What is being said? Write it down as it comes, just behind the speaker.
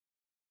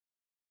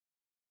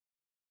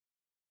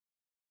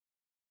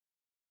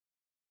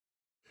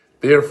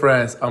Dear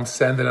friends, I'm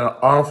sending an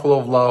armful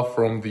of love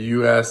from the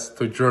US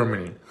to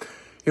Germany.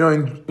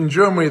 In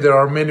Germany, there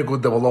are many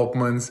good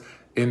developments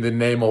in the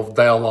name of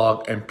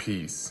dialogue and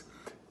peace.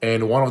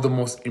 And one of the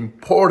most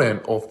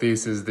important of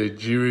these is the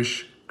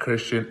Jewish,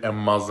 Christian, and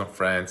Muslim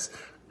friends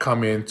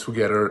coming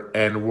together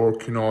and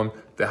working on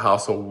the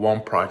House of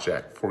One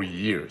project for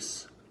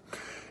years.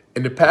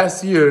 In the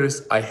past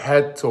years, I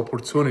had the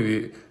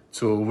opportunity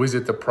to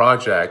visit the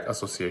project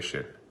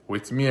association.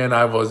 With me, and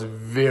I was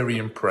very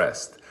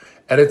impressed.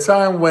 At a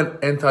time when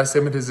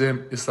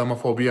anti-Semitism,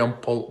 Islamophobia,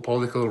 and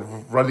political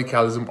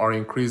radicalism are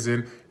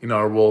increasing in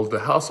our world, the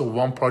House of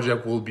One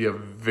project will be a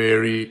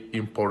very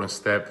important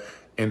step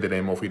in the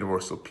name of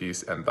universal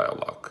peace and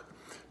dialogue.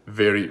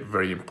 Very,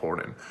 very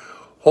important.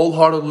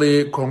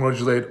 Wholeheartedly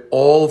congratulate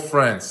all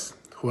friends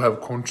who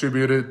have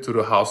contributed to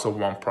the House of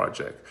One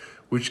project,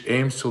 which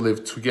aims to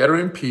live together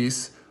in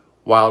peace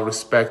while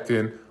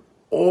respecting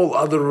all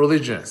other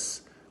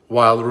religions,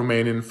 while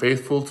remaining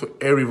faithful to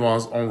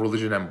everyone's own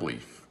religion and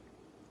belief.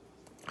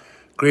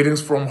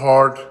 Greetings from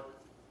heart,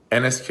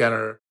 Enes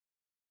Kanter.